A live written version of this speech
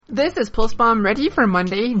This is Pulse Bomb ready for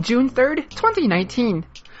Monday, June 3rd, 2019.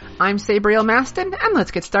 I'm Sabriel Maston, and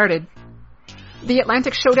let's get started. The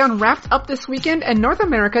Atlantic Showdown wrapped up this weekend, and North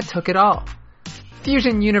America took it all.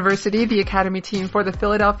 Fusion University, the academy team for the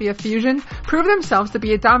Philadelphia Fusion, proved themselves to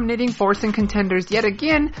be a dominating force in contenders yet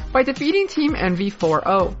again by defeating Team Envy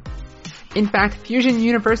 4-0. In fact, Fusion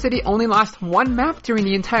University only lost one map during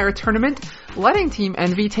the entire tournament, letting Team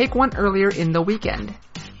Envy take one earlier in the weekend.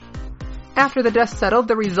 After the dust settled,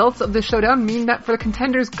 the results of the showdown mean that for the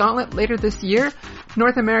Contenders Gauntlet later this year,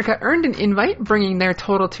 North America earned an invite, bringing their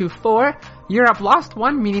total to 4, Europe lost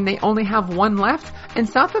one, meaning they only have one left, and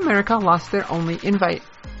South America lost their only invite.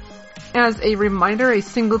 As a reminder, a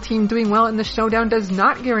single team doing well in the showdown does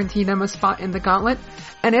not guarantee them a spot in the Gauntlet,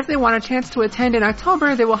 and if they want a chance to attend in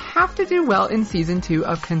October, they will have to do well in Season 2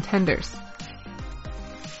 of Contenders.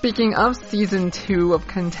 Speaking of Season 2 of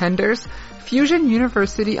Contenders, Fusion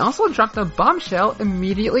University also dropped a bombshell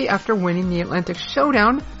immediately after winning the Atlantic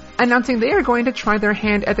Showdown, announcing they are going to try their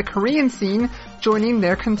hand at the Korean scene, joining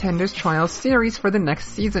their Contenders Trials series for the next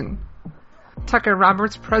season. Tucker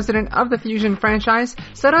Roberts, president of the Fusion franchise,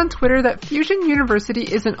 said on Twitter that Fusion University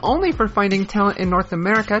isn't only for finding talent in North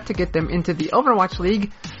America to get them into the Overwatch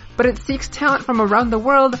League, but it seeks talent from around the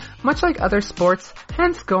world, much like other sports,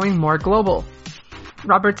 hence going more global.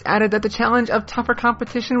 Roberts added that the challenge of tougher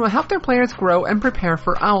competition will help their players grow and prepare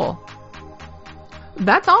for OWL.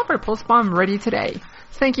 That's all for Pulse Bomb Ready today.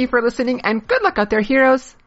 Thank you for listening and good luck out there, heroes!